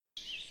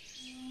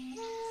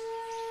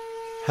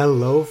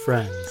Hello,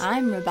 friends.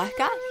 I'm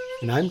Rebecca.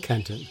 And I'm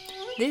Kenton.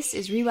 This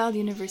is Rewild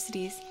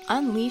University's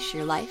Unleash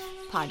Your Life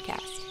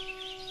podcast.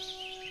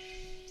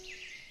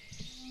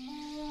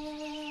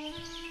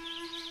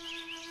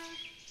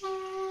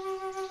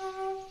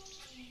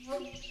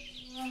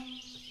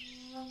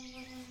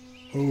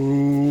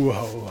 Ho,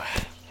 ho,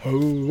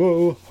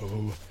 ho, ho,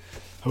 ho,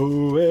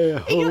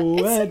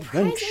 ho,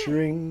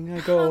 adventuring I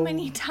go. How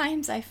many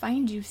times I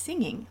find you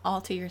singing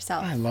all to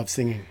yourself. I love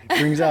singing. It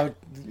brings out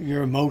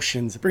your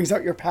emotions. It brings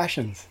out your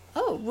passions.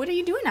 Oh, what are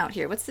you doing out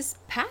here? What's this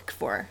pack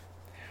for?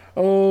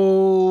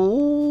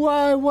 Oh,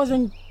 I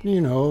wasn't,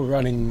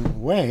 running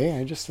away.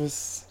 I just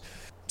was...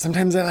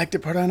 Sometimes I like to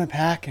put on a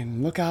pack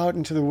and look out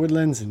into the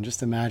woodlands and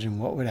just imagine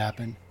what would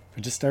happen if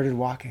I just started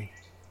walking.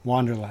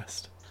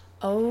 Wanderlust.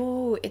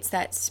 Oh, it's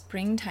that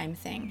springtime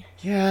thing.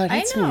 Yeah, it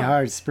hits me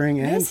hard, spring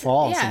and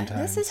fall sometimes.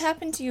 This has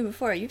happened to you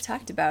before. You've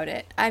talked about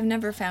it. I've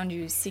never found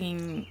you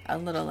singing a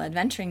little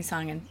adventuring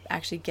song and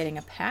actually getting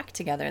a pack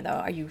together, though.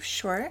 Are you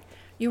sure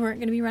you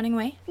weren't going to be running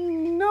away?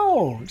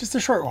 No, just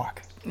a short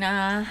walk.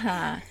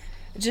 Uh-huh.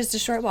 Just a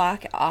short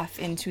walk off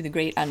into the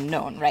great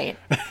unknown, right?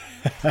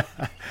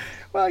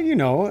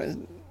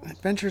 Well,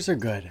 adventures are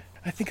good.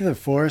 I think of the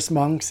forest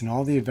monks and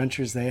all the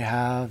adventures they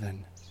have,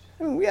 and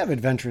we have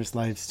adventurous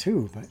lives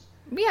too, but...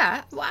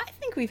 Yeah, well, I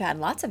think we've had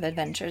lots of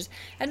adventures.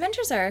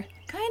 Adventures are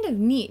kind of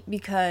neat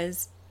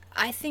because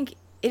I think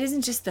it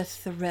isn't just the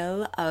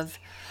thrill of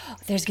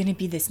there's going to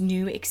be this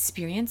new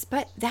experience,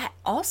 but that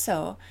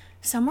also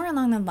somewhere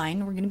along the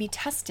line we're going to be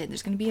tested.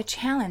 There's going to be a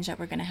challenge that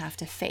we're going to have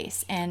to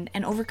face and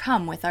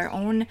overcome with our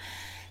own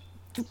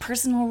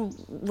personal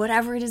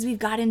whatever it is we've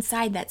got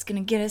inside that's going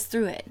to get us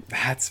through it.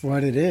 That's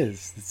what it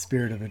is, the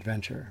spirit of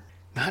adventure.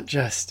 Not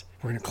just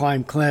we're going to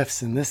climb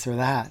cliffs and this or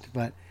that,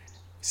 but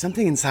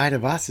something inside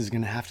of us is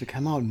going to have to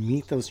come out and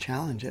meet those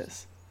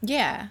challenges.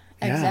 Yeah,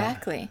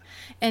 exactly.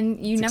 And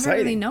it's never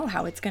exciting. Really know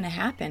how it's going to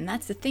happen.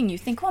 That's the thing. You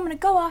think, I'm going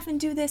to go off and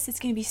do this. It's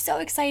going to be so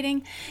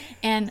exciting.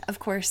 And of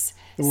course,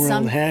 the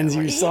world hands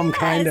you some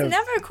kind of... It's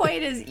never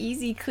quite as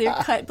easy,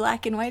 clear-cut,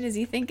 black and white as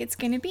you think it's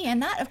going to be. And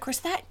that, of course,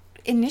 that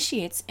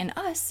initiates in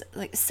us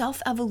like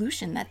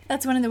self-evolution.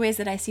 That's one of the ways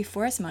that I see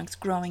forest monks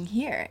growing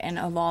here and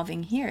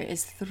evolving here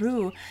is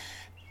through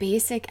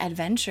basic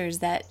adventures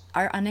that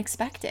are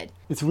unexpected.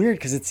 It's weird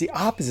because it's the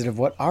opposite of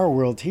what our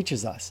world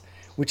teaches us,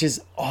 which is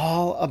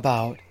all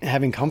about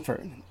having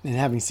comfort and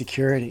having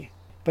security.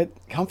 But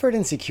comfort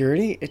and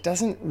security, it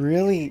doesn't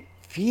really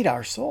feed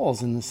our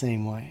souls in the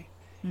same way.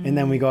 Mm. And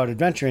then we go out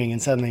adventuring and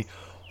suddenly,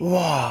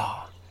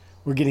 whoa,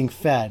 we're getting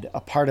fed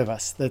a part of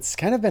us that's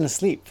kind of been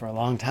asleep for a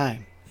long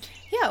time.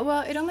 Yeah,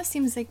 well, it almost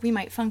seems like we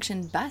might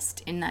function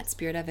best in that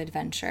spirit of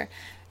adventure.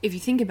 If you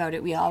think about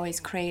it, we always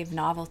crave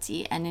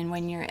novelty. And then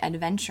when you're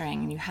adventuring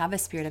and you have a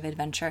spirit of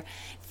adventure,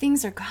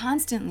 things are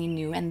constantly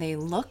new and they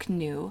look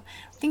new.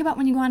 Think about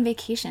when you go on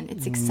vacation.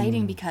 It's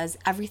exciting because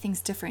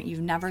everything's different. You've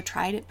never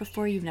tried it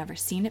before. You've never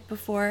seen it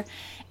before.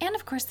 And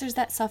of course, there's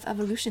that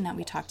self-evolution that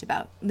we talked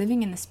about.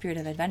 Living in the spirit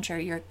of adventure,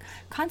 you're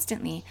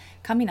constantly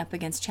coming up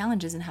against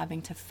challenges and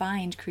having to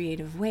find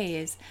creative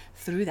ways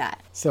through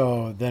that.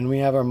 So then we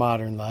have our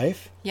modern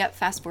life. Yep,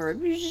 fast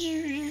forward.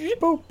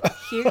 Boop.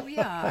 Here we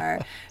are.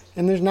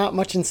 And there's not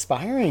much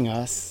inspiring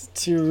us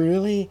to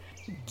really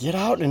get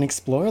out and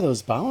explore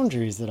those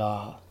boundaries at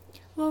all.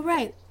 Well,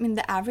 right. I mean,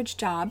 the average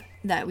job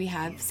that we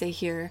have, say,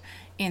 here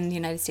in the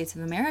United States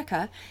of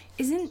America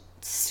isn't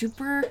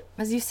super,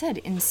 as you said,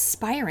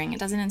 inspiring. It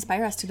doesn't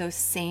inspire us to those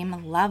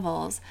same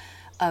levels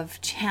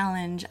of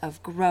challenge,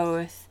 of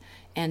growth,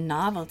 and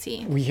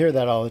novelty. We hear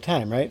that all the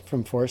time, right?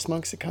 From forest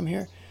monks that come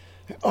here.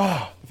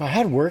 Oh, if I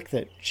had work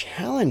that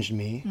challenged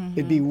me,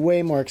 it'd be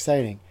way more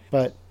exciting.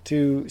 But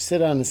to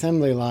sit on an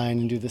assembly line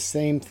and do the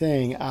same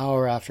thing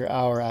hour after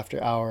hour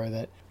after hour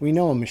that we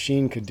know a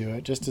machine could do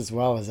it just as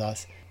well as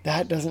us,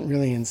 that doesn't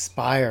really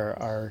inspire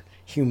our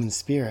human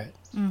spirit.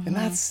 Mm-hmm. And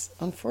that's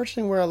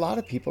unfortunately where a lot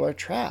of people are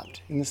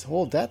trapped in this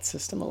whole debt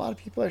system. A lot of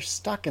people are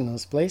stuck in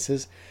those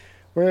places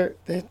where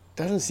it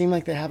doesn't seem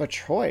like they have a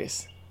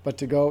choice but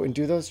to go and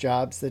do those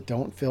jobs that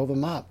don't fill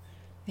them up.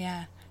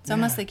 Yeah. It's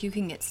almost like you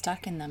can get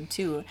stuck in them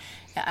too.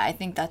 I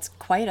think that's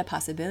quite a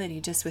possibility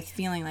just with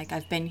feeling like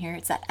I've been here.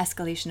 It's that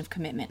escalation of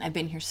commitment. I've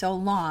been here so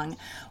long.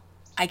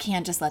 I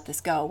can't just let this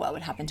go. What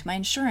would happen to my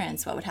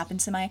insurance? What would happen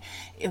to my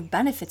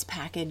benefits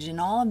package and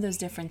all of those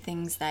different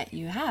things that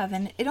you have?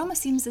 And it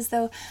almost seems as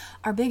though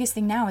our biggest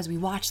thing now is we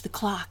watch the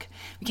clock.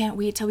 We can't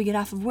wait till we get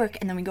off of work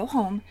and then we go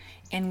home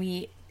and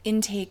we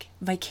intake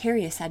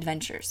vicarious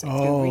adventures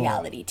through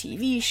reality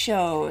TV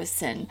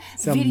shows and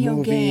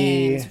video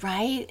games,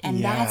 right?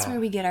 And that's where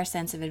we get our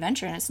sense of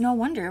adventure. And it's no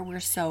wonder we're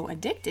so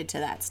addicted to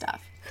that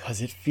stuff.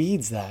 Because it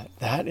feeds that.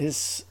 That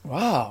is,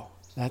 wow,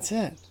 that's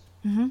it.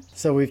 Mm-hmm.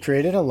 So we've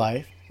created a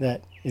life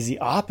that is the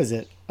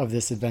opposite of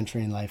this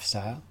adventuring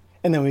lifestyle.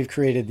 And then we've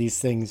created these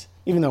things,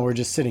 even though we're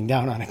just sitting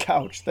down on a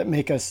couch, that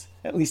make us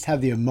at least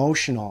have the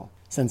emotional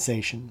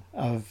sensation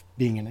of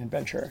being an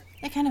adventurer.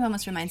 It kind of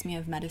almost reminds me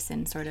of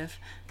medicine, sort of.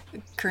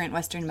 current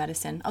Western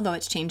medicine, although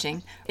it's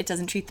changing. It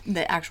doesn't treat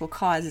the actual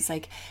cause. It's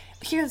like,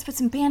 here, let's put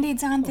some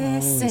Band-Aids on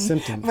this. And,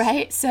 symptoms.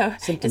 Right? So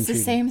Symptom it's the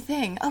treating. same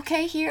thing.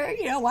 Okay, here,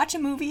 watch a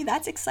movie.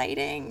 That's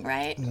exciting,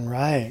 right?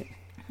 Right.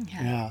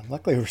 Yeah.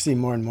 Luckily, we're seeing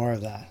more and more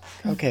of that.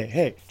 Okay,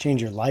 hey,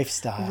 change your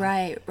lifestyle.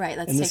 Right.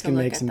 Let's And this take a can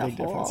look make at some the big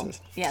whole,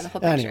 differences. the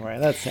whole picture. Anyway,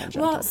 that's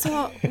tangential. Well,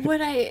 so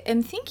what I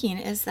am thinking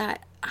is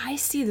that I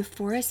see the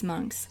forest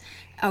monks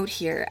out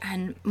here,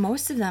 and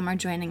most of them are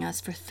joining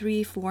us for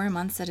 3-4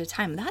 months at a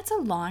time. That's a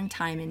long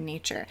time in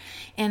nature.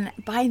 And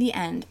by the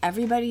end,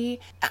 everybody,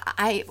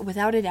 I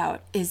without a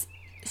doubt, is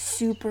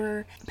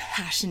super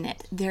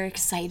passionate. They're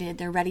excited.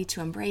 They're ready to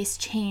embrace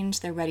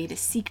change. They're ready to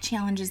seek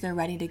challenges. They're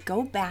ready to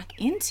go back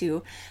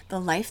into the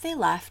life they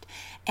left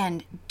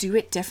and do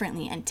it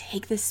differently and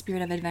take this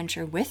spirit of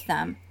adventure with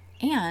them.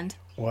 And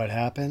what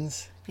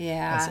happens?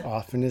 yeah, As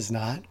often as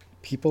not,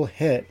 people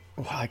hit,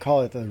 I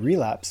call it the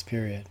relapse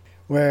period,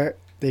 where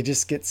they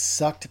just get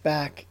sucked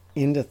back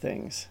into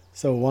things.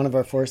 So one of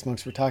our forest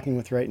monks we're talking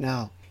with right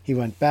now, he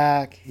went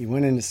back, he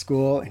went into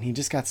school, and he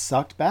just got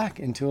sucked back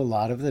into a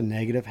lot of the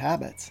negative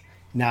habits.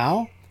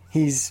 Now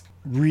he's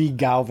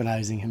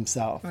re-galvanizing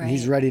himself, and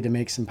he's Right. ready to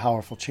make some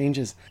powerful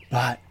changes,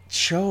 but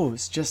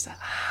shows just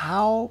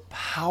how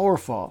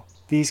powerful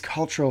these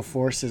cultural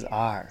forces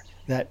are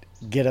that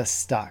get us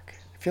stuck.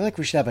 I feel like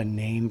we should have a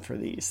name for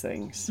these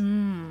things.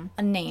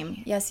 a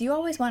name. Yes, you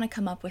always want to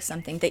come up with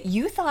something that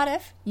you thought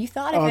of. You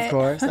thought of Oh,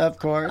 it. of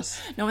course.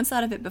 No one's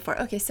thought of it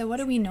before. Okay, so what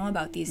do we know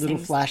about these Little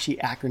things? flashy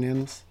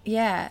acronyms.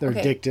 Yeah. They're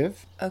okay. addictive.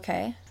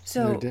 Okay.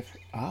 They're So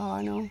Oh,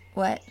 I know.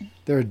 what?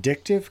 They're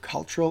addictive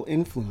cultural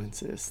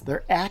influences.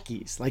 They're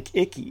ackies, like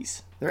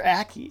ickies. They're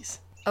ackies.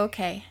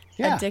 Okay.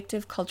 Yeah.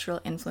 Addictive cultural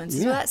influences.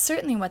 Yeah. Well, that's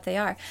certainly what they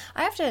are.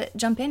 I have to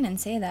jump in and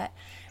say that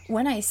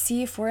when I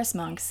see forest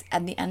monks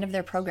at the end of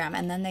their program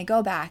and then they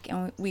go back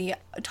and we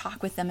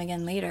talk with them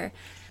again later,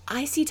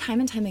 I see time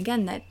and time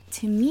again that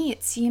to me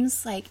it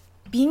seems like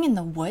being in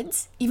the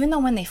woods, even though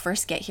when they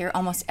first get here,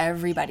 almost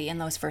everybody in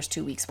those first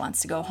 2 weeks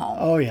wants to go home.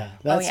 Oh, yeah.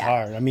 That's yeah.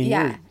 hard. I mean,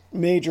 Yeah. you're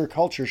major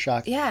culture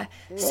shock. Yeah.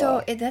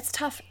 So that's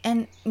tough.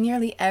 And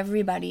nearly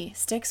everybody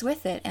sticks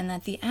with it. And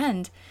at the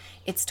end,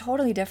 it's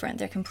totally different.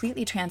 They're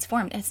completely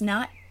transformed. It's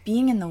not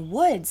being in the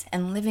woods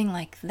and living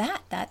like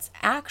that that's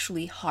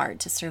actually hard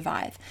to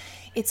survive.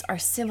 It's our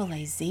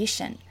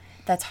civilization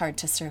that's hard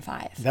to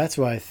survive. That's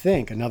why I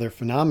think another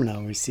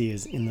phenomenon we see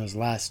is in those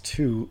last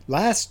two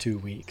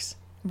weeks.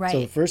 Right.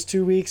 So the first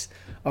 2 weeks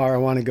are I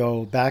want to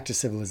go back to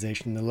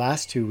civilization. The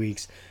last 2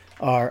 weeks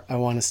are I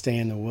want to stay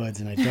in the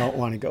woods and I don't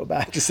want to go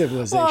back to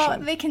civilization. Well,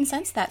 they can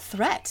sense that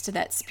threat to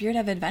that spirit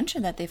of adventure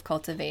that they've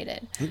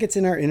cultivated. I think it's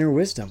in our inner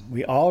wisdom.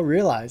 We all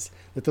realize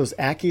that those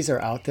ackies are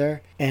out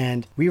there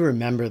and we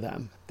remember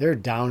them. They're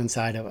down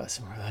inside of us.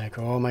 And we're like,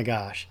 oh my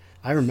gosh,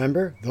 I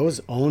remember those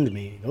owned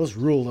me. Those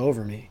ruled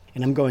over me.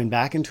 And I'm going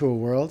back into a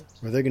world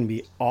where they're going to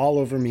be all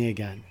over me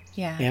again.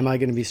 Yeah. Am I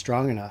going to be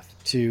strong enough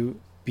to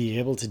be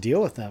able to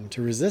deal with them,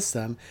 to resist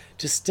them,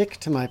 to stick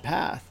to my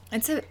path?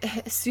 It's a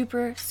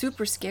super,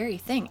 super scary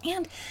thing.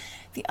 And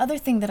the other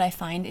thing that I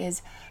find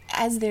is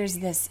as there's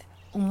this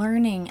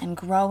learning and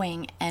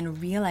growing and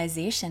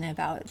realization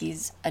about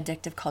these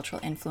addictive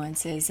cultural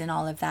influences and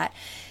all of that,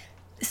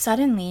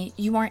 suddenly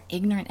you aren't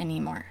ignorant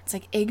anymore. It's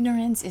like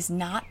ignorance is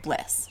not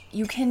bliss.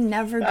 You can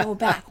never go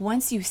back.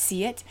 Once you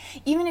see it,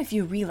 even if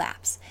you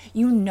relapse,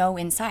 you know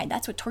inside.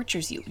 That's what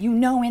tortures you. You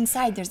know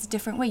inside there's a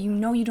different way. You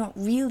know you don't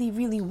really,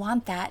 really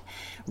want that.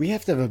 We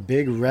have to have a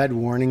big red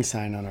warning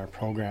sign on our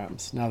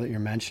programs, now that you're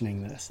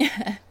mentioning this,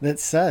 that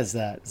says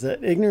that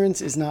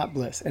ignorance is not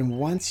bliss. And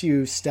once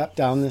you step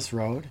down this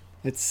road,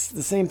 it's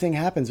the same thing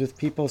happens with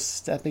people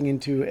stepping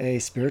into a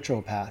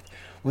spiritual path.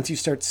 Once you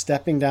start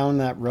stepping down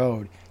that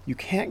road, you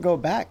can't go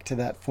back to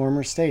that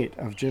former state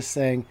of just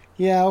saying,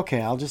 yeah,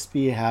 okay, I'll just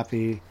be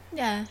happy,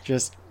 Yeah.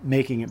 just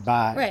making it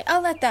by. Right.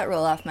 I'll let that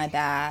roll off my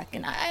back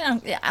and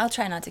I'll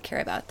try not to care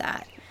about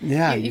that.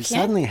 Yeah, You you can't-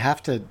 suddenly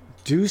have to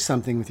do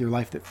something with your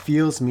life that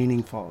feels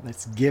meaningful,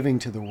 that's giving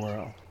to the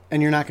world.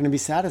 And you're not going to be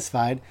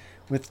satisfied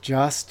with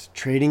just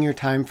trading your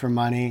time for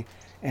money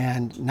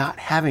and not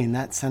having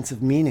that sense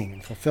of meaning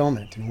and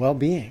fulfillment and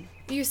well-being.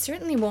 You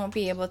certainly won't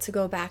be able to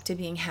go back to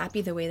being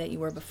happy the way that you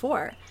were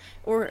before.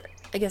 Or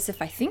I guess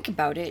if I think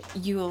about it,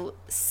 you'll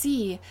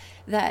see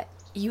that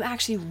you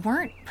actually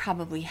weren't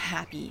probably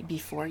happy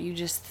before. You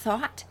just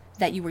thought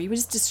that you were. You were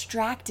just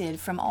distracted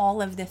from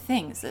all of the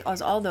things. It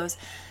was all those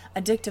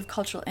addictive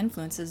cultural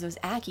influences, those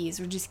ackies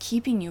were just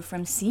keeping you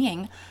from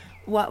seeing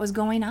what was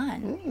going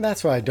on.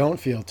 That's why I don't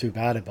feel too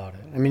bad about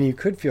it. I mean, you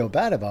could feel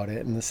bad about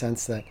it in the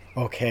sense that,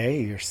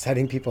 okay, you're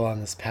setting people on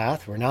this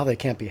path where now they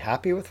can't be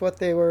happy with what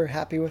they were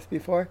happy with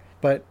before.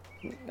 But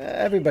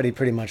everybody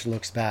pretty much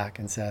looks back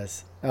and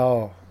says,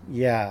 oh,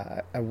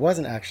 yeah, I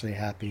wasn't actually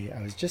happy.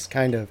 I was just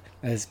kind of,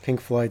 as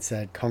Pink Floyd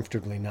said,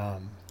 comfortably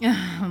numb.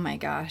 Oh my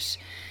gosh.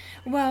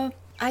 Well,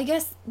 I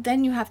guess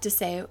then you have to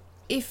say,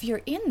 if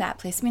you're in that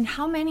place, I mean,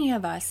 how many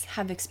of us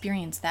have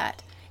experienced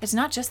that? It's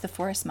not just the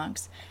forest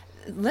monks.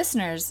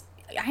 Listeners,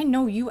 I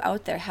know you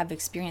out there have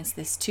experienced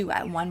this too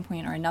at one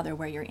point or another,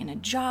 where you're in a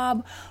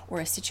job or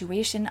a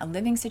situation, a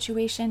living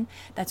situation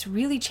that's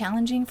really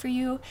challenging for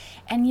you,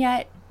 and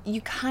yet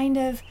you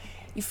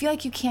feel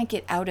like you can't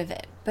get out of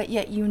it, but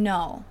yet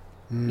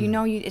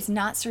it's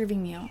not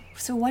serving you.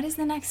 So what is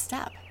the next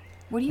step?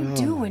 What do you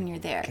do when you're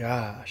there?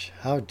 Gosh,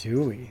 how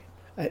do we?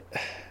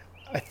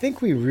 I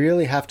think we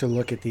really have to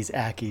look at these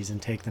Ackies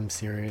and take them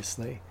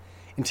seriously.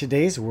 In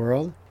today's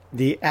world,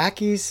 the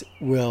Ackies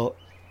will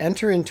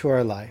enter into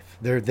our life.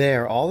 They're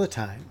there all the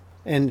time.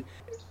 And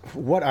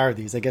what are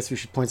these? I guess we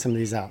should point some of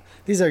these out.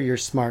 These are your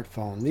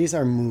smartphone. These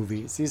are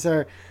movies. These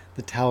are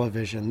the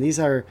television. These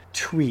are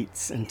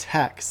tweets and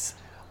texts.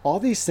 All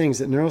these things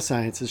that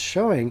neuroscience is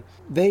showing,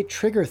 they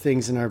trigger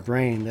things in our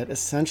brain that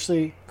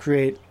essentially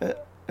create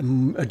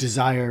a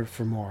desire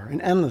for more, an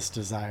endless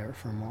desire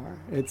for more.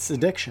 It's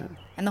addiction.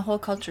 And the whole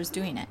culture's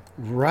doing it.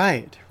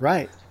 Right.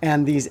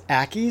 And these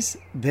Ackies,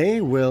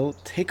 they will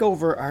take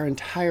over our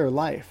entire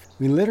life.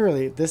 We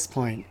literally, at this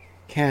point,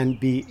 can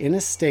be in a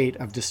state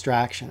of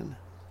distraction,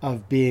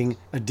 of being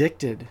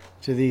addicted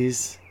to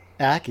these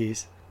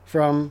Ackies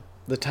from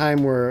the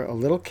time we're a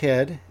little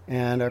kid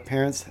and our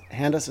parents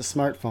hand us a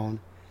smartphone.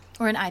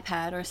 Or an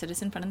iPad, or sit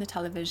us in front of the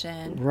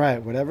television.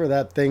 Right, whatever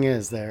that thing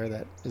is there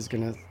that is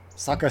going to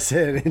suck us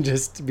in and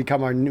just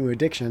become our new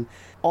addiction,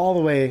 all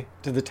the way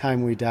to the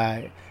time we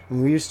die.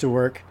 And we used to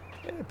work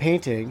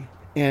painting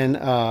in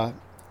a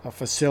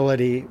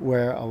facility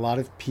where a lot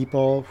of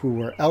people who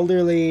were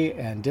elderly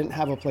and didn't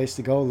have a place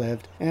to go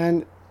lived.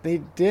 And they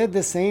did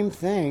the same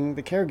thing,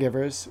 the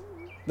caregivers,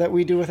 that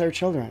we do with our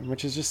children,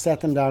 which is just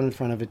set them down in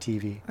front of a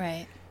TV.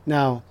 Right.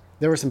 Now,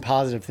 there were some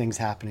positive things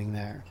happening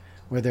there,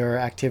 where there were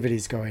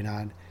activities going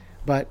on.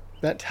 But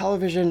that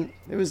television,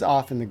 it was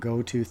often the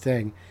go-to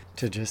thing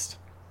to just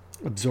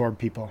absorb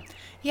people.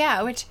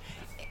 Yeah, which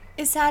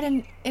is sad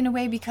in a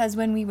way, because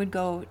when we would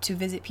go to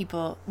visit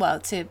people,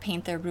 to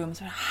paint their rooms,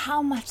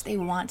 how much they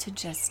want to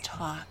just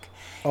talk.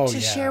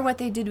 Share what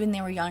they did when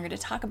they were younger, to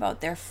talk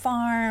about their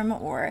farm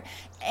or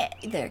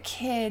their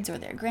kids or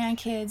their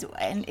grandkids.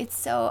 And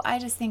I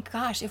just think,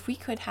 gosh, if we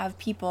could have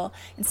people,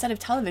 instead of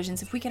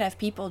televisions, if we could have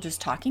people just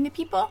talking to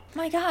people,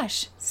 my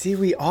gosh. See,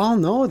 we all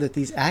know that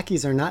these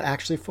Ackies are not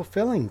actually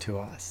fulfilling to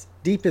us.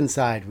 Deep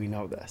inside, we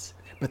know this.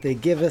 But they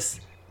give us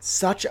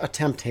such a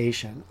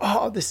temptation.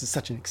 Oh, this is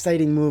such an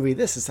exciting movie.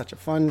 This is such a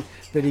fun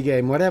video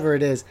game, whatever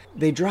it is.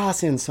 They draw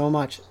us in so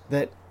much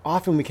that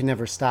often we can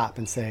never stop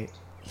and say,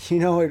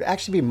 it'd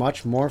actually be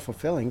much more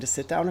fulfilling to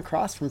sit down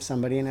across from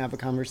somebody and have a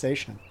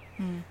conversation.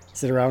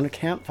 Sit around a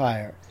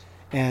campfire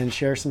and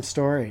share some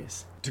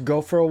stories. To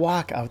go for a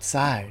walk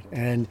outside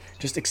and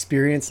just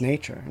experience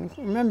nature. And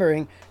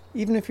remembering,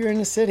 even if you're in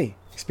a city,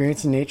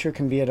 experiencing nature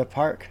can be at a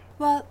park.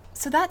 Well,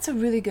 so that's a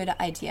really good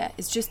idea,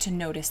 is just to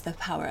notice the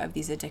power of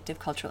these addictive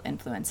cultural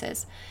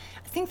influences.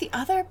 I think the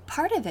other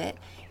part of it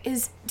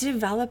is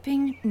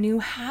developing new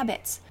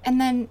habits.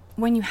 And then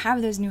when you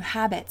have those new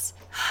habits,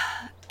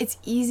 it's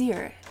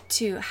easier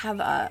to have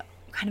a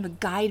kind of a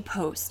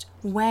guidepost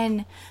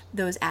when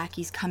those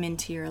Ackies come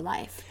into your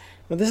life.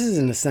 Well, this is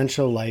an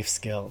essential life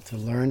skill, to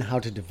learn how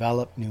to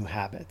develop new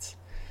habits,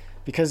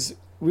 because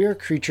we are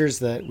creatures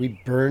that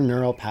we burn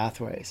neural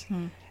pathways.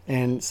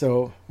 And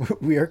so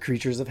we are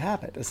creatures of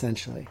habit,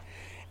 essentially.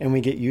 And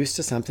we get used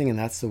to something, and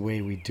that's the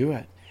way we do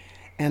it.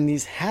 And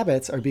these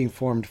habits are being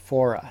formed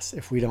for us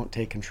if we don't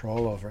take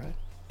control over it.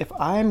 If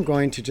I'm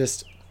going to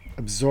just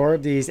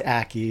absorb these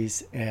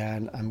Ackies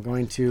and I'm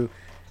going to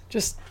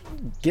just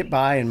get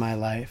by in my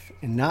life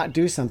and not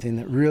do something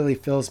that really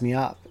fills me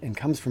up and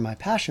comes from my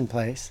passion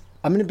place,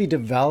 I'm going to be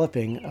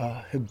developing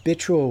a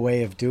habitual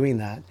way of doing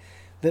that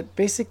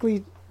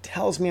basically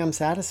tells me I'm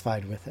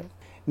satisfied with it.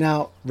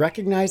 Now,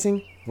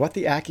 recognizing what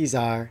the Ackies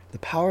are, the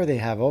power they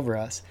have over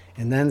us,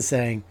 and then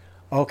saying,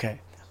 okay,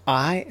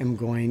 I am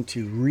going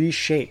to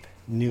reshape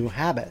new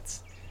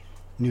habits,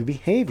 new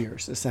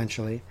behaviors,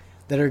 essentially,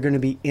 that are going to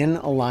be in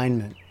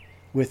alignment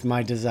with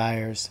my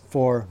desires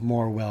for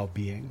more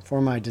well-being,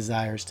 for my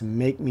desires to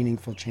make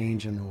meaningful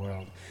change in the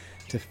world,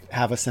 to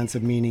have a sense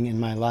of meaning in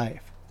my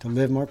life, to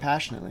live more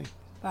passionately.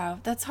 Wow,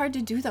 that's hard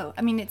to do, though.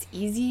 I mean, it's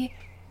easy.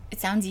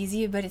 It sounds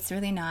easy, but it's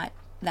really not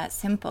that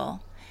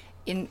simple.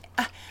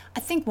 I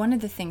think one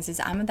of the things is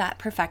I'm that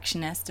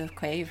perfectionist,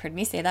 okay, you've heard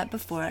me say that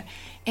before,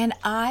 and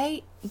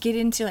I get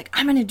into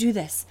I'm going to do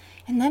this.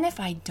 And then if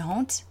I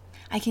don't,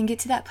 I can get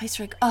to that place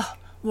where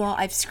well,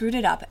 I've screwed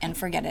it up and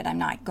forget it. I'm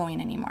not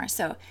going anymore.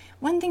 So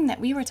one thing that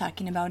we were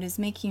talking about is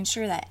making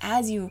sure that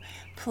as you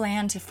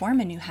plan to form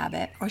a new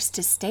habit or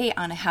to stay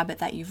on a habit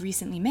that you've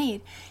recently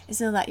made, is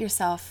to let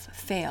yourself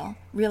fail.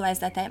 Realize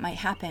that might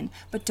happen,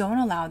 but don't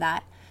allow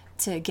that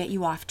to get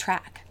you off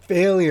track.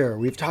 Failure.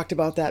 We've talked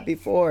about that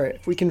before.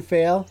 If we can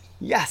fail,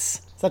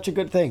 yes, such a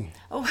good thing.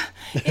 Oh,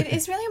 it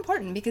is really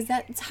important, because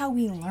that's how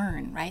we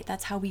learn, right?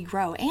 That's how we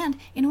grow. And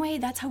in a way,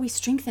 that's how we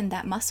strengthen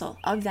that muscle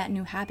of that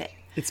new habit.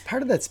 It's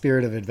part of that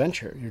spirit of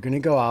adventure. You're going to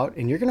go out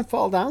and you're going to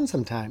fall down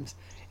sometimes.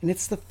 And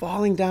it's the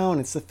falling down,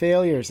 it's the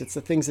failures, it's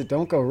the things that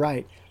don't go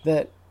right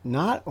that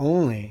not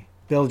only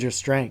build your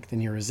strength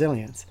and your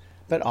resilience,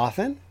 but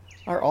often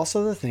are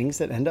also the things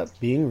that end up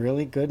being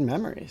really good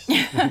memories.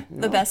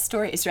 The best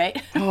stories,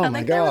 right? Oh I'm my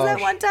like, there was that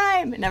gosh. one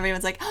time. And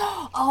everyone's like,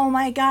 oh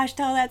my gosh,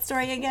 tell that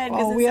story again.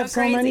 'Cause Oh, it's we so have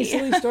so crazy. many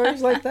silly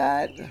stories like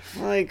that.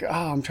 Like,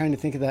 I'm trying to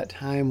think of that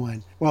time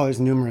when, well, there's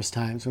numerous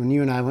times when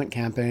you and I went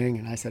camping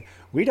and I said,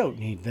 we don't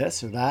need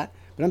this or that.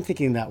 But I'm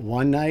thinking that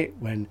one night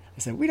when I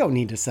said, we don't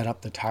need to set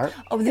up the tarp.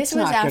 Oh, this It's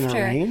was not gonna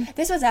after rain.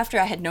 this was after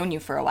I had known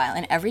you for a while,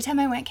 and every time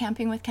I went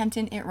camping with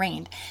Kenton, it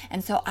rained.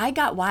 And so I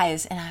got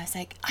wise, and I was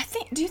like,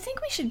 do you think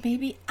we should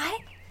maybe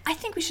I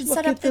think we should Look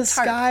set up at the the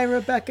tarp. sky,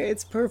 Rebecca.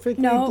 It's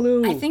perfectly No,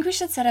 blue. I think we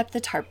should set up the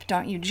tarp,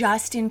 don't you?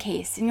 Just in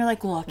case. And you're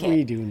like, look,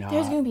 We do not.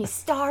 There's going to be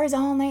stars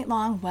all night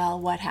long. Well,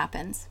 what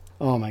happens?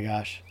 Oh my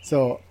gosh.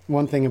 So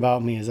one thing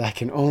about me is I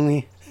can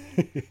only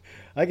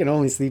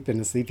sleep in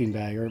a sleeping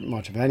bag or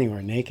much of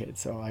anywhere naked.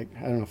 So I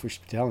don't know if we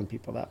should be telling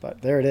people that,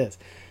 but there it is.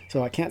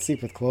 So I can't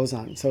sleep with clothes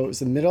on. So it was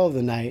the middle of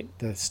the night.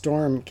 The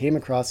storm came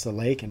across the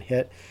lake and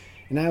hit.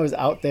 And I was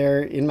out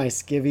there in my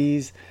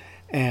skivvies,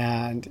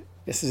 and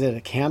this is at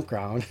a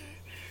campground,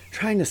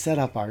 trying to set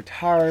up our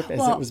tarp as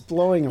it was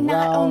blowing around.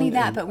 Not only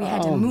that, and- but we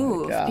had to oh my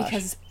move gosh.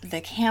 because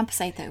the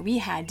campsite that we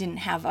had didn't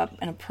have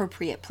an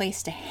appropriate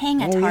place to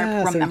hang a Oh, tarp, yeah,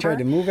 so we remember? tried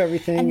to move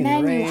everything and in the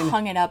then rain. you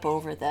hung it up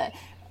over the,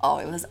 oh,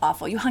 it was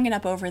awful. You hung it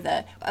up over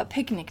the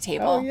picnic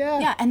table. Oh, yeah.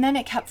 Yeah, and then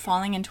it kept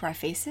falling into our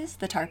faces,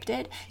 the tarp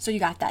did. So you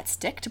got that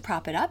stick to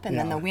prop it up, and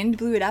then Yeah. the wind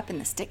blew it up, and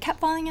the stick kept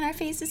falling in our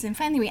faces, and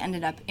finally we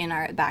ended up in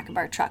our back of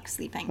our truck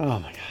sleeping. Oh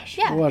my gosh.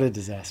 Yeah. What a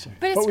disaster.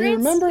 But it's we great.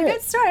 remember It's a it.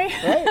 good story.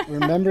 Right?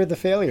 Remember the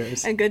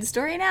failures. A good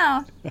story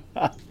now.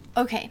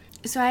 Okay,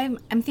 so I'm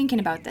thinking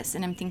about this,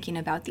 and I'm thinking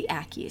about the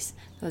Ackies,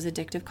 those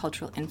addictive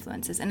cultural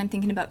influences, and I'm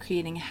thinking about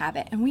creating a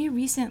habit. And we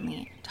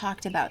recently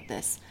talked about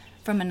this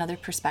from another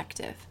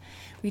perspective.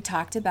 We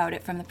talked about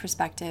it from the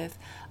perspective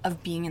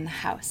of being in the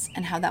house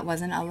and how that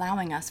wasn't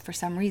allowing us for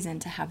some reason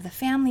to have the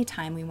family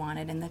time we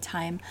wanted and the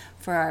time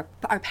for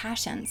our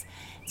passions.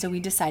 So we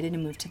decided to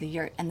move to the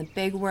yurt. And the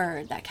big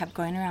word that kept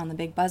going around, the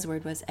big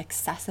buzzword, was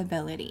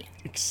accessibility.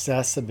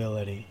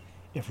 Accessibility.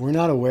 If we're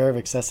not aware of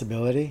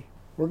accessibility,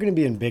 we're going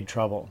to be in big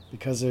trouble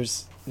because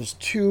there's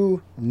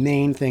two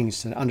main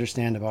things to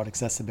understand about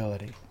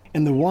accessibility.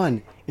 And the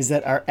one is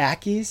that our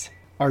Ackies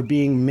are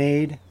being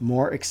made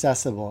more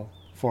accessible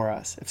for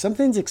us. If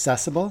something's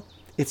accessible,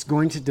 it's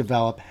going to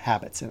develop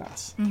habits in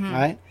us,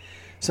 right?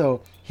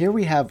 So here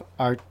we have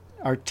our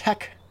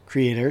tech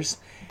creators,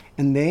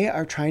 and they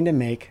are trying to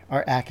make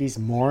our Ackies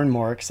more and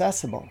more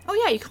accessible. Oh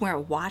yeah, you can wear a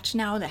watch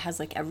now that has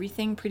like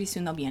everything. Pretty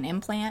soon there'll be an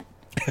implant.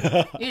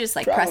 You just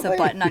like press a Probably.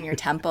 button on your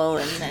temple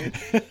and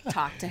then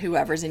talk to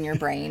whoever's in your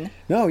brain.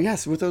 No,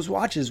 yes, with those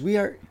watches,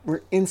 we're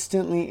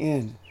instantly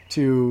in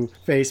to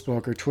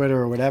Facebook or Twitter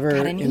or whatever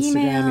Got an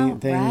Instagram email,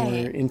 thing right.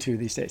 we're into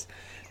these days.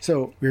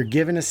 So we're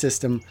given a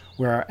system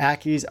where our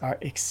Ackies are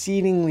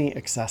exceedingly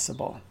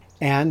accessible.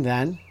 And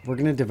then we're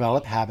going to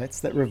develop habits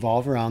that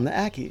revolve around the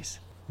Ackies.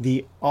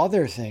 The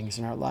other things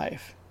in our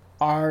life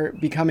are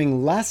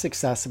becoming less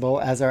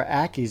accessible as our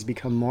Ackies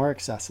become more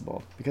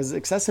accessible. Because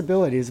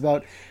accessibility is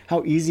about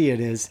how easy it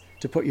is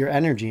to put your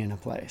energy in a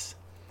place.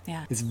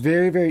 Yeah. It's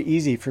very, very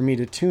easy for me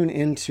to tune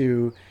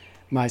into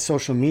my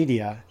social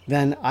media.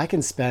 Then I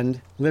can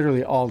spend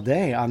literally all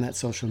day on that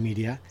social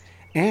media,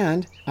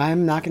 and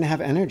I'm not going to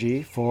have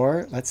energy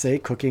for, let's say,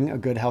 cooking a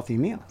good, healthy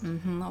meal.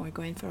 Or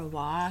going for a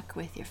walk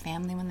with your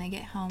family when they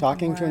get home.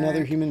 Talking to from another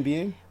work. human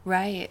being,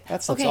 Right.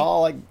 that's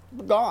all like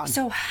gone.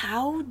 So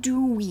how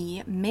do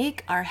we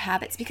make our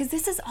habits? Because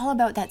this is all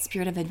about that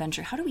spirit of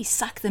adventure. How do we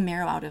suck the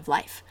marrow out of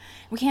life?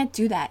 We can't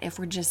do that if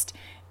we're just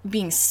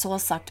being soul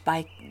sucked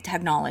by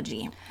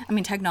technology. I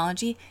mean,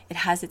 technology, it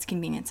has its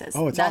conveniences.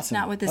 Oh, it's That's awesome.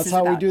 not what this That's is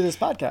how about. we do this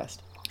podcast.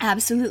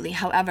 Absolutely.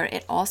 However,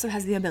 it also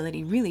has the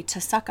ability really to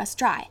suck us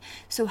dry.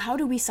 So how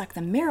do we suck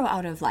the marrow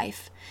out of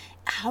life?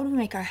 How do we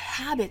make our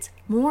habits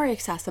more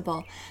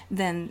accessible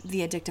than the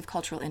addictive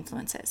cultural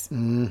influences?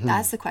 Mm-hmm.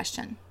 That's the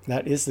question.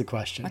 That is the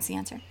question. What's the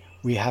answer?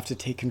 We have to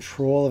take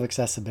control of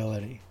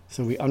accessibility.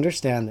 So we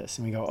understand this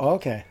and we go, oh,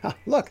 okay,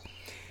 look,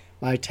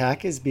 my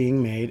tech is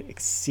being made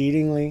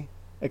exceedingly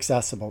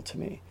accessible to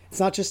me. It's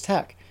not just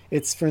tech.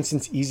 It's, for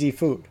instance, easy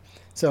food.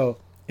 So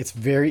it's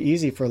very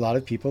easy for a lot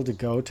of people to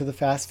go to the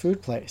fast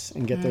food place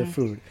and get their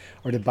food,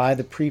 or to buy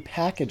the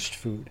pre-packaged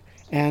food.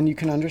 And you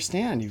can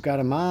understand, you've got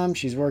a mom,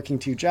 she's working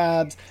 2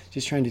 jobs,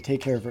 she's trying to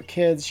take care of her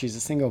kids, she's a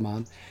single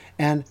mom.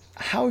 And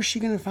how is she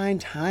going to find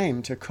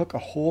time to cook a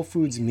Whole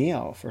Foods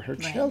meal for her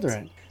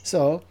children?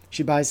 So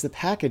she buys the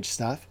packaged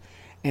stuff,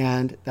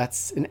 and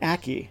that's an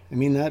Ackie. I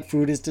mean, that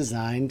food is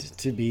designed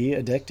to be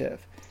addictive.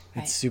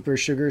 Right. It's super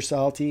sugar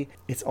salty.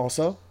 It's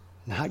also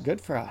not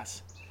good for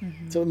us.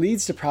 So it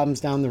leads to problems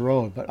down the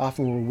road, but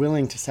often we're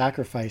willing to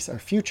sacrifice our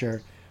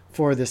future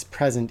for this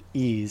present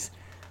ease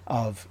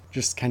of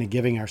just kind of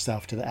giving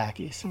ourselves to the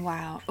Ackies.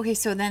 Wow. Okay,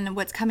 so then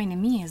what's coming to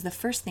me is the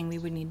first thing we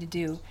would need to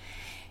do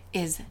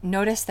is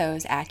notice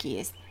those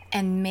Ackies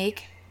and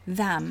make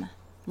them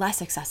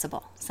less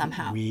accessible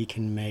somehow. We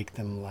can make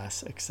them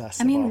less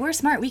accessible. I mean, we're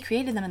smart. We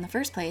created them in the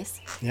first place.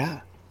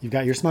 Yeah, you've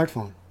got your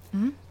smartphone.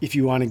 If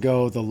you want to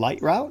go the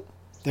light route,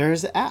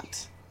 there's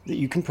apps. that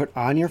you can put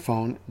on your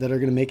phone that are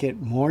going to make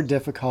it more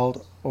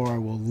difficult or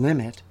will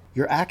limit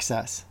your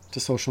access to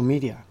social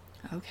media.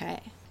 Okay.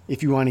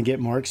 If you want to get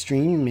more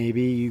extreme,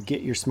 maybe you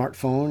get your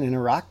smartphone and a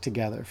rock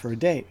together for a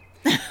date.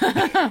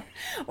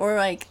 Or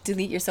like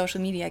delete your social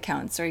media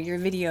accounts or your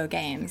video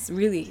games.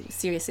 Really,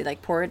 seriously,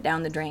 like pour it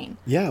down the drain.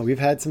 Yeah, we've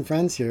had some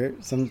friends here,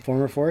 some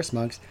former forest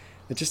monks,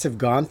 that just have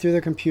gone through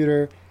their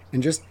computer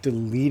and just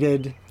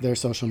deleted their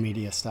social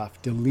media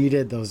stuff,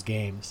 deleted those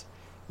games.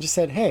 Just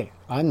said, hey,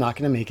 I'm not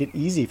going to make it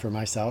easy for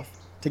myself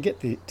to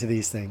get to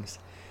these things.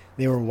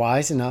 They were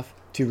wise enough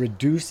to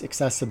reduce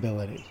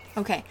accessibility.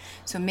 Okay,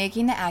 so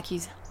making the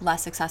Ackies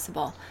less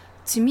accessible.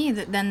 To me,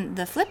 then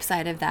the flip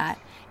side of that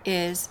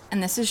is,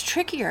 and this is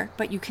trickier,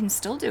 but you can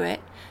still do it,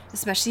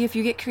 especially if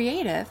you get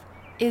creative,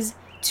 is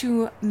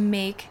to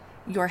make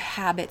your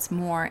habits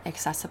more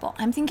accessible.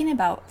 I'm thinking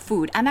about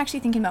food. I'm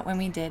actually thinking about when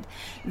we did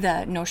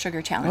the no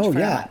sugar challenge for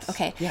a month.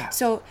 Okay,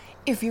 so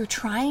if you're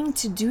trying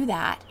to do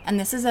that, and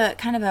this is a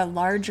kind of a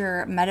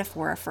larger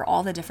metaphor for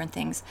all the different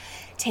things,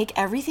 take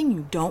everything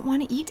you don't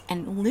want to eat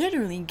and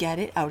literally get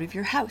it out of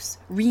your house.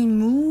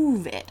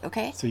 Remove it,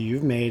 okay? So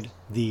you've made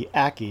the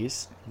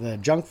Ackies, the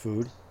junk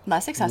food,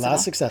 less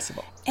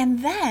accessible.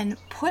 And then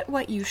put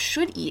what you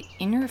should eat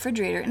in your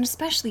refrigerator, and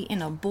especially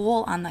in a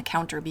bowl on the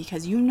counter,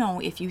 because you know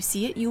if you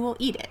see it, you will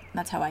eat it.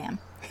 That's how I am.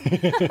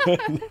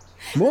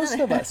 Most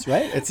of us,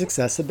 right? It's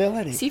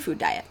accessibility. Seafood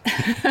diet.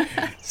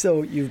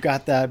 So you've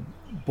got that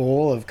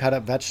bowl of cut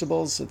up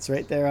vegetables. It's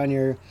right there on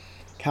your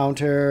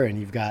counter, and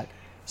you've got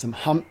some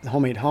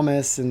homemade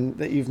hummus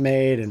that you've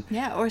made, and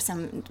yeah, or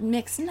some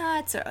mixed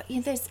nuts, or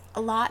there's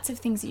lots of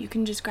things that you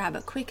can just grab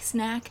a quick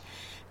snack.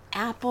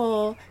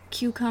 Apple,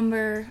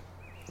 cucumber.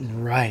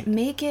 Right.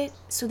 Make it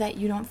so that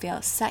you don't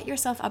fail. Set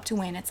yourself up to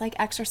win. It's like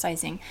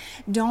exercising.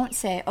 Don't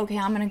say, okay,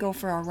 I'm going to go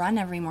for a run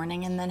every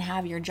morning and then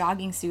have your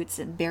jogging suits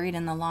buried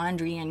in the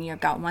laundry and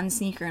you've got one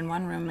sneaker in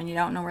one room and you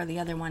don't know where the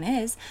other one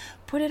is.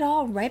 Put it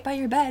all right by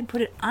your bed.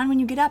 Put it on when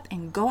you get up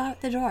and go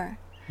out the door.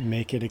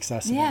 Make it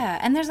accessible. Yeah,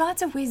 and there's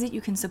lots of ways that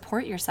you can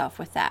support yourself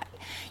with that.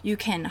 You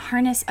can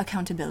harness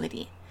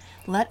accountability.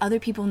 Let other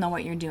people know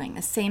what you're doing.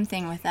 The same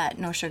thing with that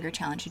no sugar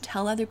challenge. You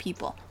tell other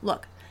people,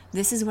 look,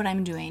 this is what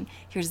I'm doing.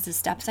 Here's the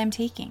steps I'm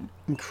taking.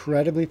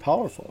 Incredibly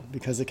powerful,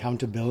 because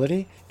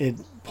accountability, it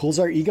pulls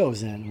our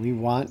egos in. We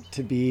want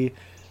to be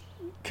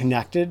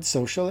connected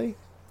socially.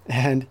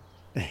 And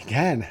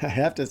again, I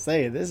have to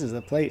say, this is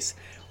a place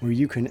where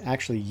you can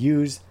actually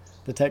use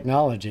the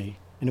technology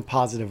in a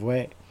positive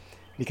way,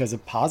 because a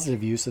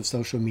positive use of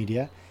social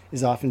media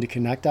is often to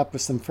connect up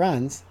with some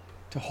friends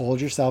to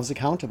hold yourselves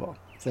accountable.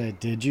 Say,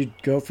 did you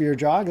go for your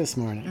jog this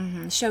morning?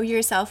 Mm-hmm. Show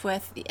yourself do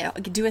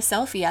a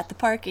selfie at the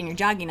park in your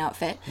jogging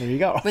outfit. There you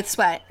go. With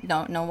sweat.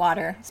 No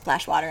water,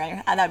 splash water on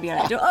your, that'd be what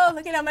I do. Oh,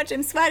 look at how much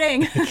I'm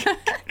sweating.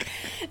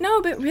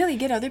 No, but really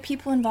get other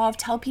people involved,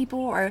 tell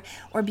people,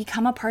 or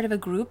become a part of a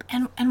group.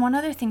 And one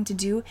other thing to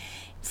do,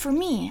 for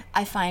me,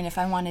 I find if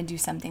I want to do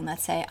something,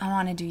 let's say I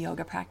want to do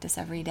yoga practice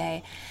every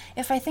day.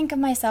 If I think of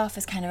myself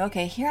as kind of,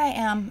 okay, here I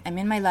am, I'm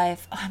in my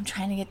life, I'm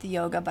trying to get the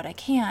yoga, but I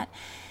can't.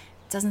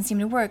 Doesn't seem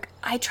to work.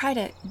 I try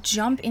to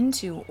jump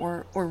into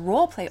or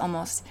role play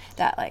almost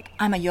that, like,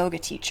 I'm a yoga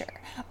teacher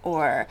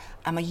or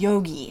I'm a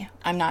yogi.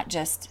 I'm not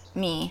just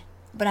me,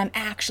 but I'm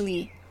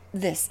actually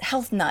this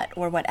health nut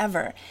or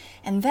whatever.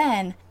 And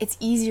then it's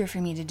easier for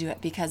me to do it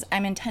because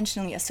I'm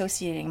intentionally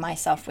associating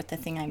myself with the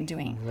thing I'm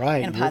doing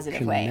in a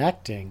positive way. You're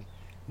connecting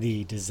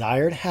the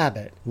desired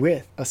habit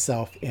with a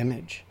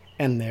self-image.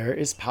 And there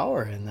is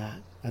power in that.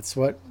 That's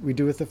what we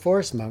do with the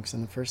forest monks on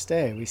the first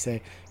day. We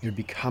say, you're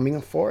becoming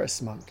a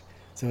forest monk.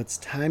 So it's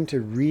time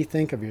to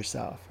rethink of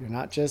yourself. You're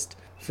not just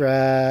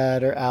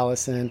Fred or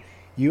Allison.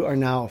 You are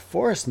now a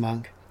forest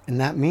monk. And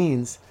that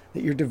means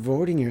that you're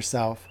devoting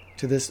yourself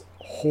to this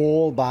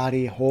whole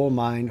body, whole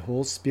mind,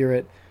 whole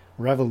spirit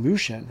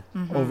revolution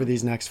over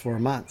these next 4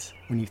 months.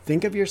 When you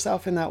think of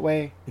yourself in that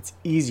way, it's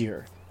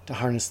easier to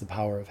harness the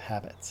power of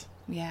habits.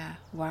 Yeah.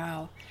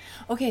 Wow.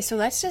 Okay. So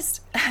let's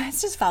just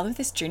follow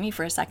this journey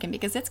for a second,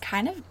 because it's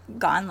kind of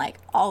gone like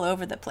all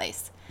over the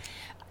place.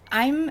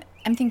 I'm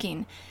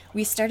thinking,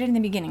 we started in the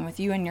beginning with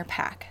you and your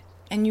pack,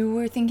 and you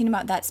were thinking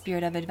about that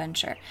spirit of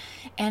adventure.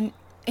 And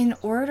in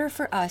order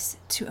for us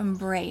to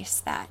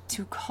embrace that,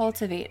 to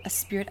cultivate a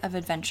spirit of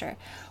adventure,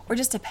 or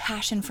just a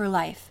passion for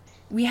life,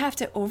 we have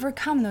to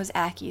overcome those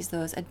Ackies,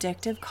 those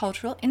addictive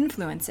cultural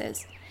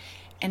influences,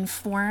 and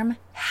form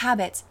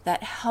habits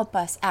that help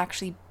us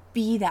actually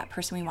be that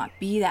person we want,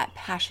 be that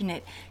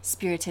passionate,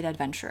 spirited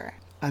adventurer.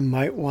 I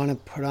might want to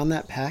put on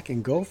that pack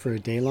and go for a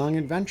day-long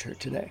adventure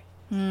today.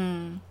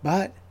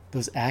 But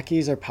those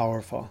Ackies are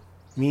powerful.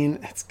 I mean,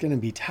 it's going to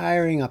be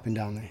tiring up and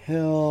down the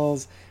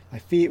hills. My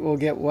feet will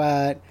get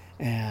wet.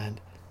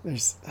 And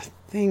there's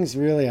things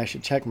really, I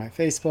should check my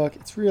Facebook.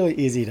 It's really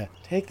easy to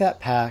take that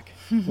pack,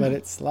 let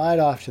it slide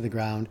off to the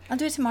ground. I'll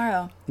do it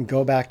tomorrow. And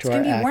go back to our Ackies.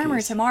 It's going to be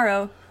warmer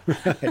tomorrow.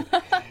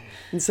 Right.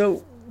 And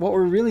so what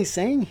we're really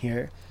saying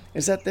here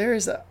is that there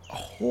is a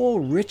whole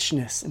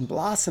richness and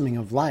blossoming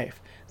of life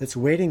that's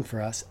waiting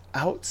for us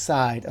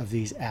outside of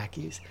these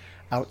Ackies,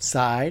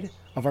 outside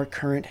of our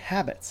current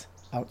habits.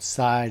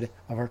 outside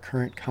of our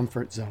current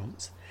comfort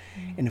zones.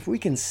 And if we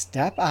can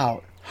step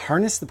out,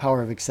 harness the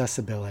power of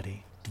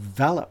accessibility,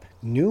 develop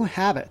new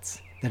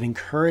habits that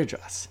encourage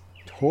us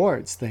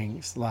towards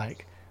things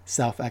like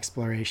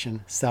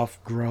self-exploration,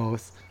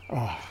 self-growth,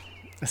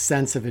 a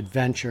sense of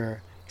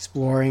adventure,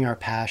 exploring our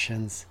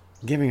passions,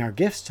 giving our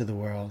gifts to the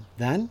world,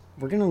 then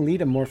we're going to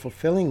lead a more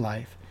fulfilling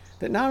life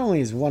that not only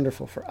is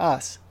wonderful for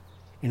us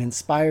and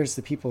inspires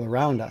the people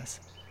around us,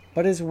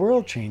 but is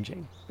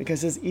world-changing.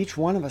 Because as each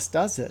one of us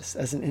does this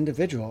as an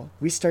individual,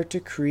 we start to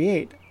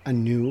create a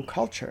new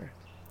culture.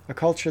 A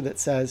culture that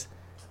says,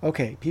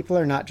 okay, people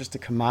are not just a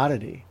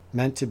commodity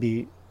meant to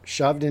be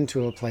shoved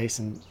into a place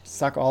and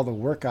suck all the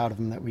work out of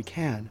them that we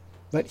can.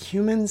 But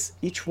humans,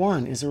 each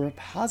one is a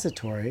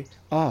repository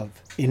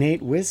of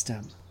innate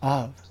wisdom,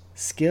 of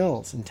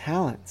skills and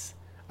talents,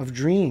 of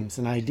dreams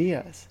and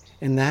ideas.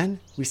 And then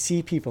we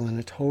see people in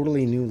a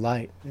totally new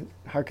light. It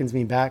harkens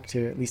me back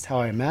to at least how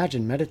I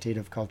imagine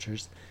meditative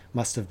cultures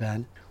must have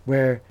been,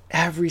 where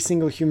every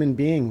single human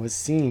being was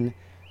seen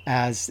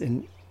as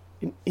an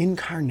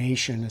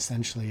incarnation,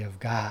 essentially, of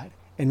God,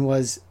 and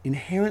was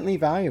inherently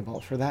valuable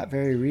for that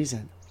very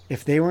reason.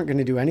 If they weren't going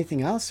to do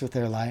anything else with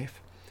their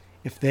life,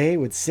 if they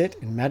would sit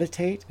and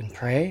meditate and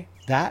pray,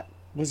 that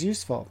was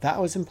useful.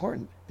 That was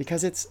important,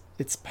 because it's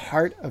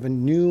part of a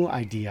new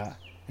idea,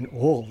 an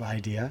old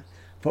idea,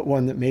 but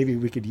one that maybe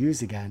we could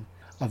use again,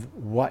 of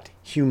what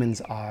humans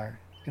are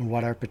and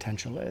what our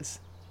potential is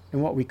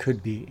and what we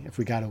could be if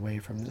we got away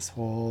from this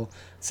whole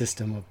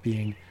system of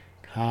being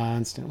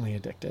constantly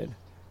addicted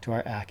to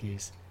our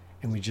ackies,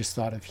 and we just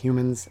thought of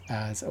humans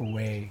as a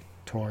way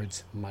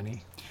towards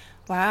money.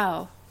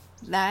 Wow,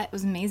 that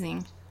was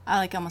amazing.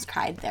 I almost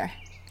cried there.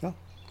 Oh,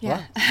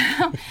 yeah.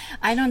 wow.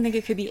 I don't think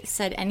it could be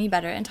said any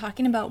better. And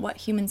talking about what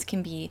humans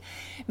can be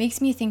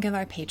makes me think of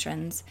our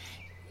patrons.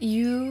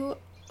 You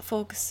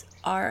folks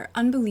are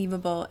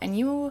unbelievable, and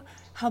you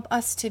help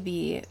us to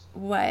be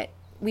what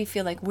we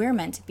feel like we're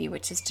meant to be,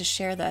 which is to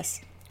share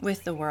this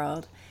with the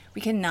world.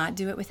 We cannot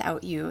do it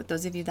without you.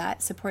 Those of you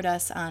that support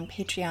us on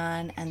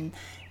Patreon and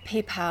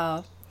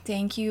PayPal,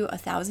 thank you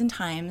 1,000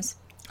 times.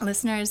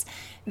 Listeners,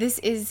 this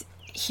is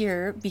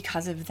here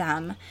because of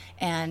them,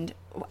 and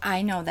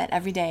I know that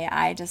every day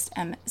I just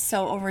am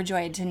so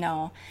overjoyed to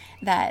know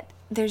that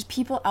there's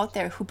people out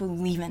there who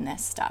believe in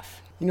this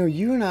stuff. You know,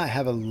 you and I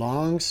have a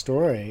long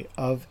story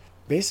of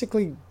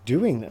basically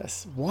doing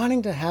this,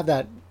 wanting to have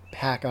that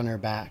pack on our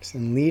backs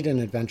and lead an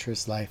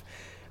adventurous life.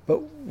 But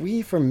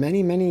we, for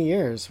many, many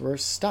years, were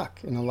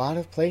stuck in a lot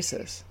of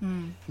places.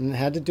 And it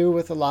had to do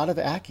with a lot of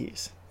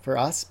ackies. For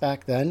us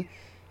back then,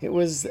 it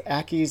was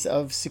ackies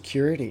of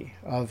security,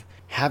 of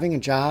having a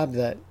job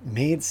that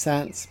made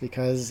sense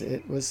because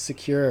it was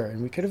secure,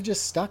 and we could have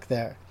just stuck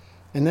there.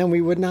 And then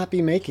we would not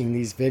be making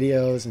these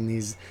videos and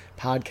these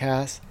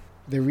podcasts.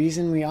 The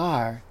reason we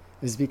are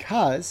is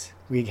because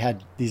we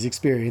had these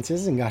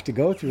experiences and got to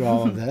go through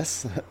all of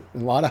this, a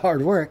lot of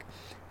hard work.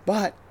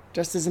 But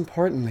just as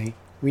importantly,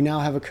 we now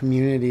have a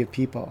community of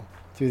people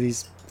through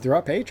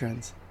our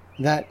patrons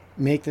that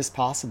make this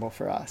possible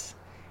for us.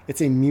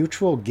 It's a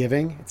mutual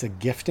giving, it's a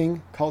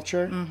gifting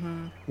culture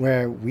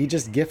where we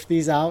just gift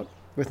these out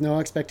with no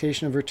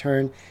expectation of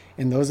return.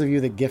 And those of you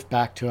that gift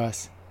back to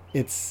us,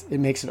 it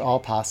makes it all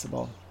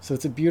possible. So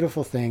it's a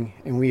beautiful thing,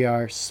 and we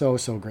are so,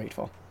 so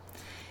grateful.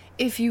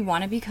 If you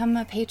want to become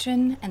a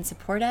patron and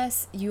support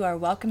us, you are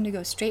welcome to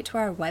go straight to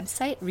our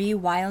website,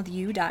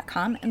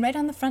 rewildyou.com. And right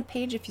on the front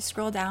page, if you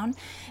scroll down,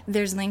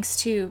 there's links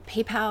to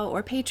PayPal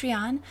or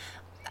Patreon.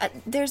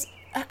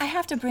 I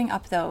have to bring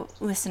up, though,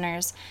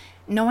 listeners,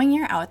 knowing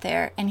you're out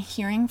there and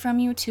hearing from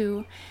you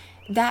too,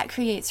 that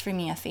creates for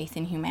me a faith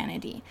in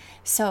humanity.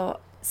 So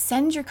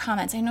send your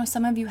comments. I know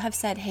some of you have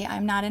said, hey,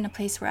 I'm not in a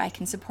place where I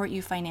can support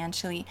you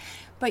financially.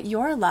 But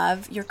your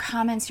love, your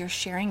comments, your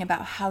sharing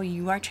about how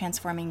you are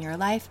transforming your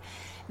life,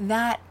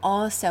 that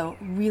also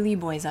really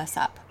buoys us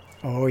up.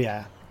 Oh,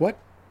 yeah. What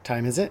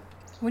time is it?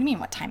 What do you mean,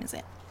 what time is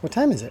it? What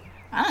time is it?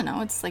 I don't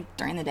know. It's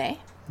during the day.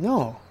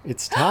 No,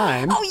 it's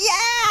time. Oh,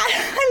 yeah!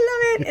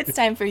 I love it. It's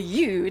time for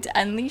you to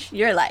unleash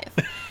your life.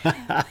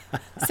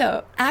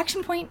 So,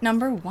 action point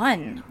number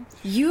 1.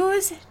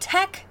 Use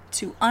tech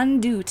to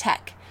undo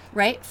tech.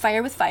 Right?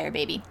 Fire with fire,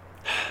 baby.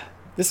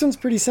 This one's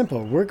pretty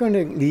simple. We're going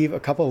to leave a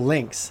couple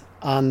links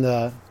on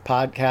the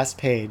podcast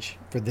page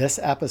for this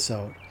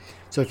episode.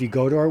 So if you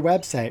go to our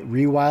website,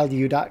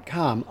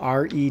 rewildyou.com,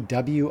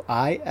 rewildu.com,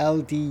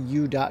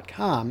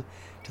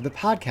 to the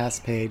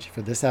podcast page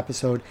for this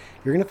episode,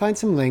 you're going to find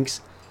some links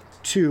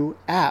to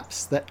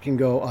apps that can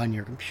go on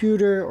your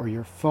computer or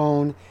your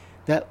phone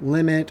that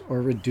limit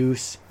or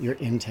reduce your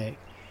intake.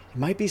 It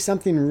might be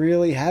something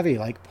really heavy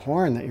like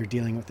porn that you're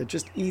dealing with that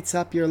just eats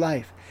up your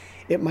life.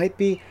 It might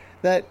be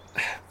that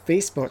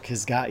Facebook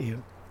has got you.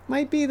 It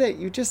might be that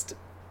you just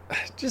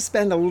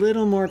spend a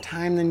little more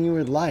time than you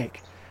would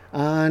like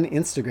on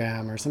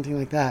Instagram or something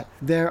like that.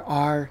 There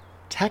are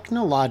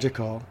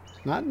technological,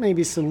 not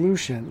maybe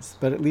solutions,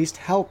 but at least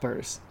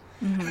helpers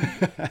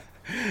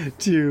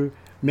to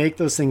make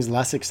those things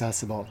less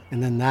accessible.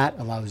 And then that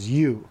allows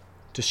you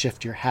to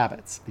shift your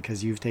habits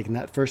because you've taken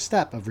that first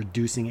step of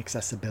reducing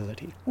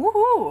accessibility.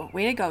 Woohoo!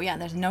 Way to go. Yeah,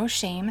 there's no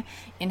shame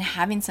in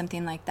having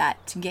something like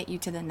that to get you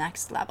to the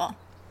next level.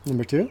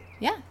 Number 2?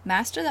 Yeah,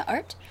 master the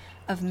art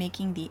of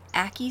making the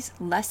Ackies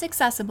less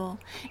accessible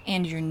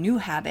and your new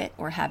habit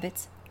or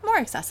habits more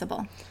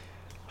accessible.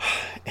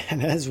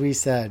 And as we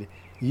said,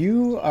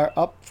 you are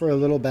up for a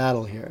little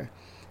battle here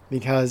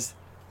because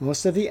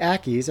most of the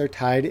Ackies are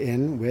tied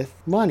in with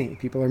money.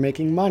 People are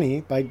making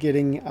money by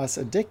getting us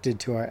addicted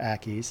to our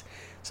Ackies,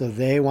 so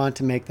they want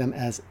to make them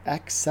as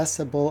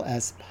accessible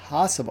as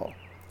possible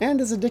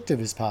and as addictive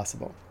as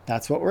possible.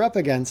 That's what we're up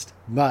against,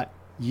 but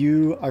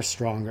you are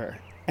stronger.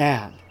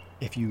 And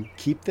if you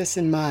keep this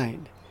in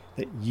mind,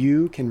 that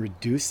you can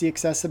reduce the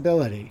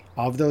accessibility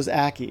of those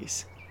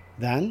Ackies,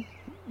 then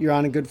you're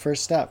on a good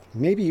first step.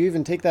 Maybe you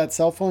even take that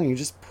cell phone and you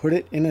just put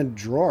it in a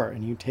drawer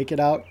and you take it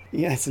out.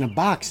 Yeah, it's in a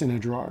box in a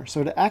drawer.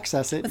 So to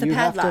access it, with you a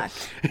padlock.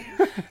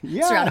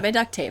 Yeah. Surrounded by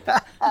duct tape.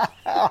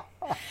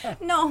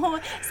 No,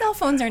 cell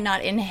phones are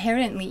not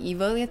inherently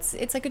evil.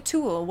 It's like a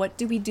tool. What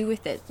do we do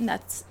with it? And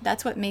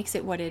that's what makes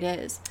it what it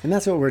is. And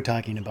that's what we're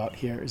talking about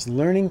here, is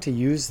learning to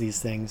use these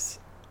things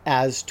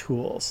as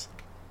tools.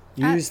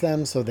 Use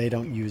them so they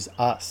don't use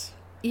us.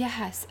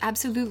 Yes,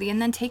 absolutely.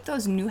 And then take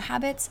those new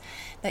habits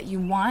that you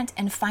want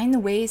and find the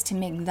ways to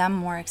make them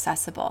more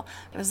accessible.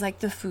 It was like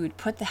the food.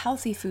 Put the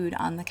healthy food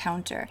on the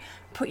counter.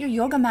 Put your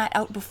yoga mat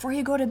out before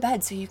you go to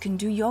bed so you can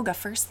do yoga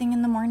first thing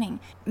in the morning.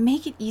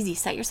 Make it easy.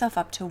 Set yourself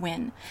up to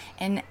win.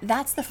 And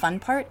that's the fun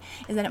part,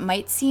 is that it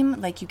might seem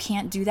like you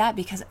can't do that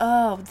because,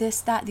 oh,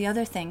 this, that, the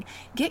other thing.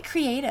 Get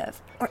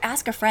creative or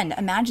ask a friend.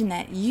 Imagine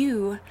that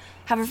you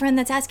have a friend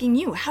that's asking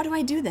you, how do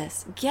I do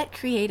this? Get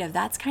creative.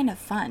 That's kind of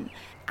fun.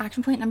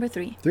 Action point number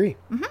 3. 3.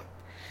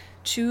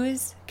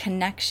 Choose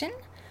connection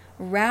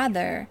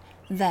rather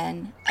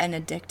than an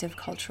addictive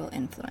cultural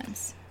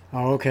influence.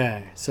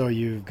 Okay, so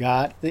you've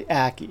got the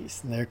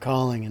Ackies. They're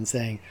calling and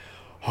saying,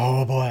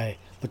 oh boy,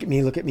 look at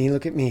me, look at me,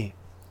 look at me.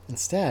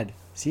 Instead,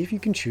 see if you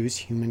can choose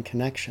human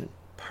connection.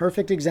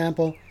 Perfect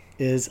example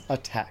is a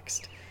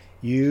text.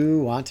 You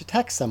want to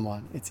text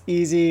someone. It's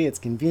easy, it's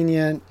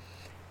convenient,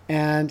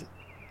 and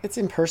it's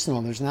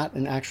impersonal. There's not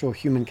an actual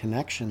human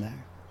connection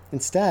there.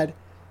 Instead,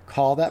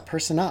 call that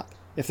person up.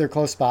 If they're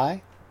close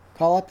by,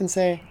 call up and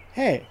say,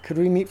 hey, could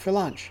we meet for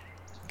lunch?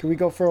 Could we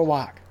go for a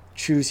walk?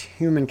 Choose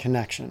human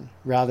connection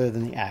rather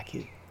than the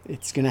Ackie.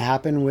 It's going to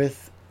happen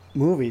with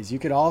movies. You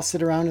could all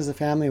sit around as a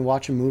family and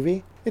watch a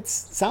movie. It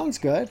sounds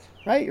good,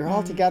 right? You're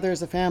all together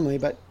as a family,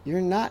 but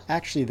you're not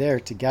actually there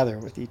together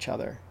with each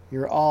other.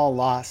 You're all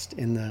lost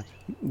in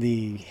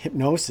the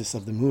hypnosis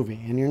of the movie,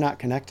 and you're not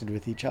connected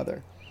with each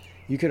other.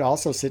 You could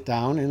also sit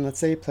down and, let's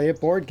say, play a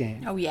board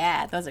game. Oh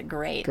yeah, those are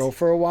great. Go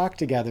for a walk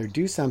together.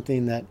 Do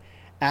something that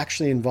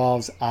actually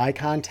involves eye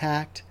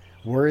contact,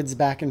 words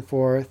back and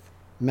forth,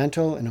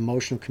 mental and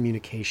emotional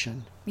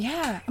communication.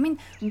 Yeah, I mean,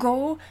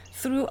 go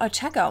through a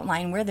checkout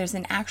line where there's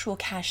an actual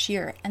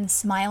cashier and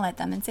smile at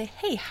them and say,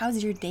 hey,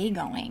 how's your day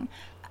going?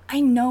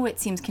 I know it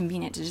seems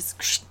convenient to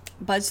just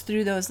buzz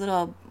through those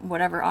little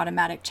whatever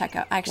automatic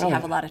checkout. I actually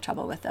have a lot of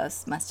trouble with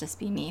those. Must just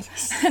be me.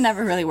 It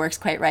never really works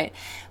quite right.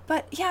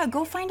 But yeah,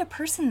 go find a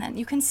person that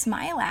you can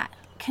smile at.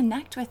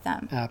 Connect with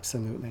them.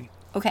 Absolutely.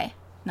 Okay,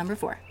 number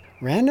 4.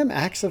 Random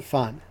acts of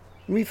fun.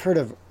 We've heard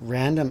of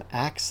random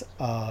acts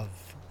of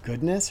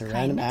goodness or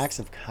random acts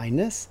of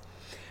kindness.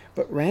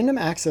 But random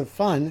acts of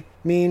fun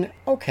mean,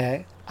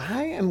 okay,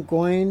 I am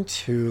going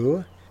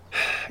to,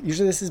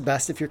 usually this is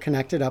best if you're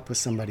connected up with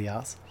somebody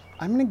else.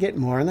 I'm going to get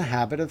more in the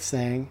habit of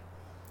saying,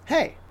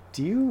 hey,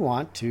 do you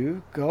want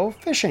to go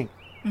fishing?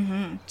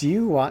 Do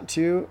you want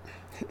to,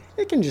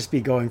 it can just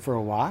be going for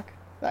a walk.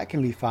 That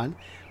can be fun.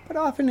 But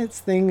often it's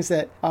things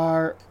that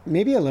are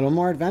maybe a little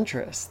more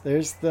adventurous.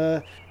 There's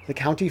the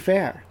county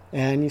fair.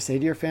 And you say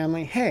to your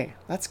family, hey,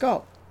 let's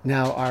go.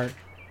 Now,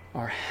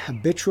 our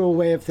habitual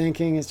way of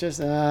thinking is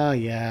just, oh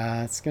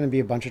yeah, it's going to be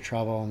a bunch of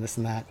trouble and this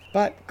and that.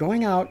 But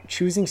going out,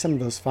 choosing some of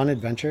those fun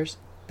adventures,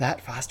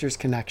 that fosters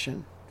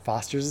connection,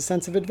 fosters a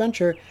sense of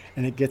adventure,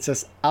 and it gets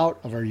us out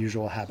of our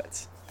usual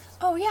habits.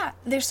 Oh yeah,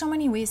 there's so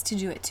many ways to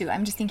do it too.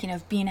 I'm just thinking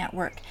of being at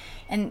work.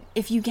 And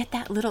if you get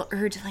that little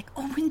urge like,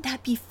 oh, wouldn't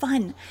that be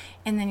fun?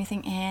 And then you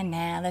think,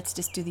 nah, let's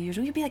just do the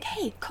usual. You'd be like,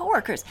 hey,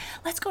 coworkers,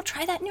 let's go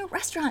try that new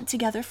restaurant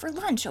together for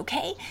lunch,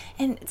 okay?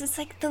 And it's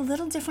like the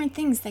little different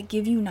things that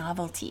give you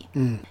novelty.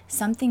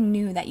 Something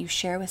new that you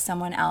share with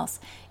someone else.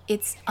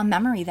 It's a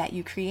memory that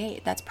you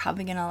create that's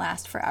probably going to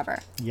last forever.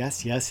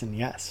 Yes, yes, and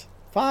yes.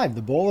 5,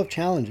 the bowl of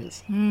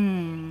challenges.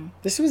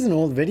 This was an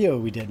old video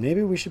we did.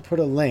 Maybe we should put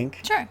a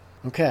link. Sure.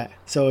 Okay,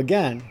 so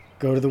again,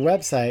 go to the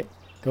website,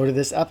 go to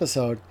this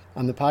episode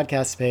on the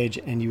podcast page,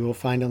 and you will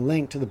find a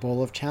link to the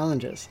bowl of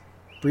challenges.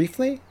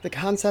 Briefly, the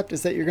concept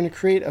is that you're going to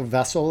create a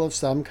vessel of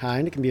some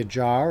kind. It can be a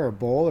jar or a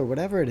bowl or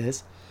whatever it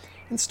is,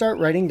 and start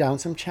writing down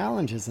some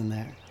challenges in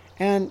there.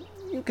 And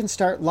you can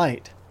start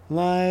light.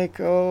 Like,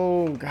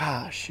 oh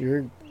gosh,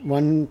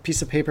 one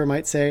piece of paper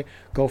might say,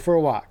 go for a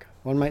walk.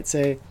 One might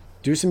say,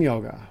 do some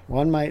yoga.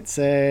 One might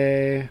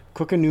say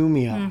cook a new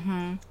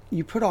meal.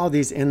 You put all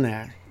these in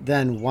there.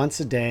 Then once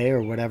a day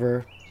or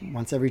whatever,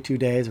 once every 2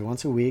 days or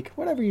once a week,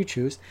 whatever you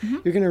choose,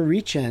 you're going to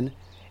reach in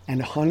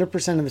and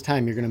 100% of the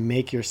time you're going to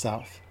make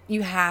yourself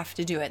You have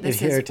to do it.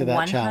 This adhere is to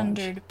that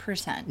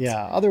 100%.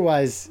 Yeah,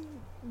 otherwise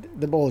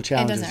the bowl of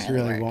challenges doesn't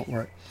really work. won't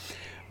work.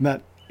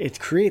 But it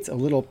creates a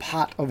little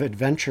pot of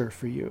adventure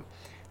for you.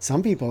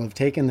 Some people have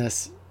taken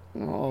this a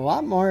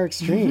lot more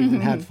extreme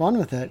and had fun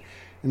with it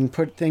and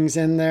put things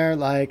in there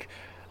like,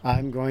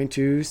 I'm going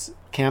to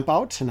camp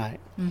out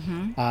tonight.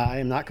 I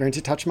am not going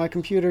to touch my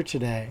computer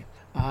today.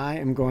 I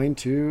am going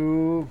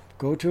to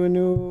go to a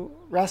new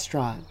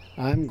restaurant.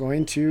 I'm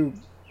going to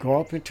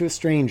go up to a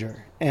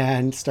stranger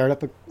and start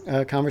up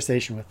a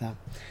conversation with them.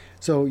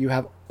 So you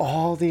have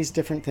all these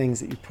different things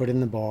that you put in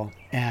the bowl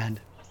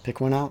and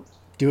pick one out.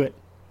 Do it.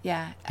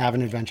 Yeah. Have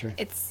an adventure.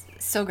 It's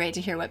so great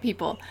to hear what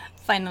people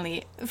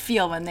finally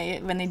feel when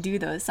they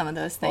do some of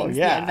those things,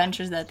 yeah. the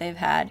adventures that they've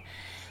had.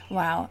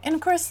 Wow. And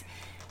of course,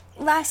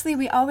 lastly,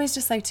 we always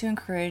just like to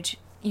encourage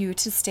you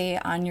to stay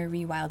on your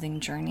rewilding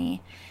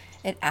journey.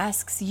 It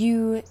asks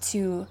you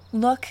to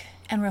look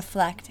and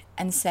reflect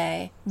and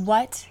say,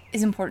 what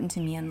is important to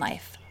me in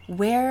life?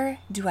 Where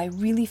do I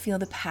really feel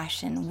the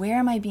passion? Where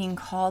am I being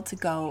called to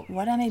go?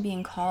 What am I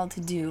being called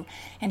to do?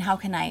 And how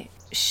can I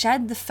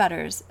shed the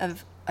fetters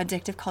of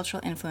addictive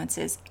cultural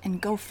influences and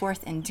go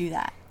forth and do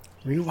that?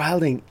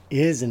 Rewilding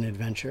is an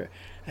adventure.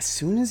 As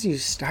soon as you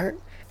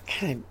start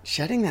kind of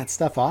shedding that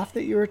stuff off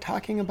that you were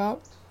talking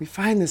about, we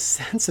find this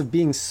sense of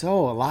being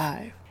so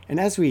alive.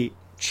 And as we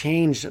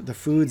change the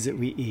foods that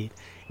we eat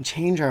and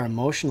change our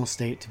emotional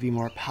state to be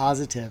more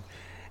positive,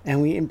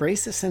 and we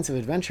embrace this sense of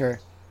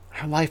adventure,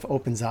 our life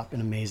opens up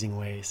in amazing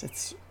ways.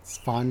 It's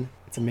fun,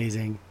 it's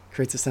amazing,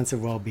 creates a sense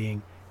of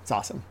well-being. It's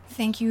awesome.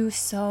 Thank you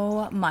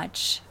so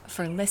much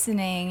for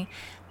listening.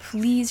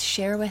 Please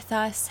share with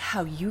us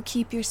how you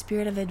keep your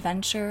spirit of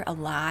adventure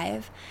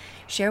alive.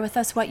 Share with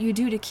us what you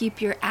do to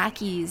keep your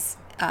Ackies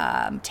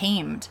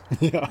tamed.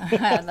 Yeah.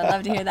 I'd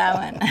love to hear that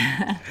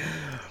one.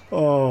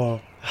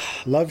 Oh,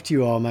 love to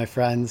you all, my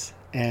friends.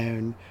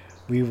 And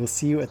we will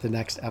see you at the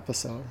next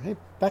episode. Hey,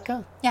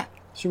 Becca? Yeah.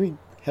 Should we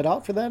head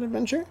out for that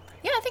adventure?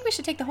 Yeah, I think we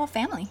should take the whole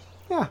family.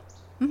 Yeah.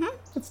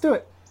 Let's do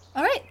it.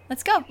 All right,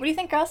 let's go. What do you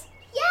think, girls?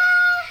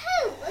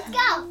 Yahoo! Let's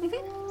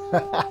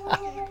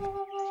go!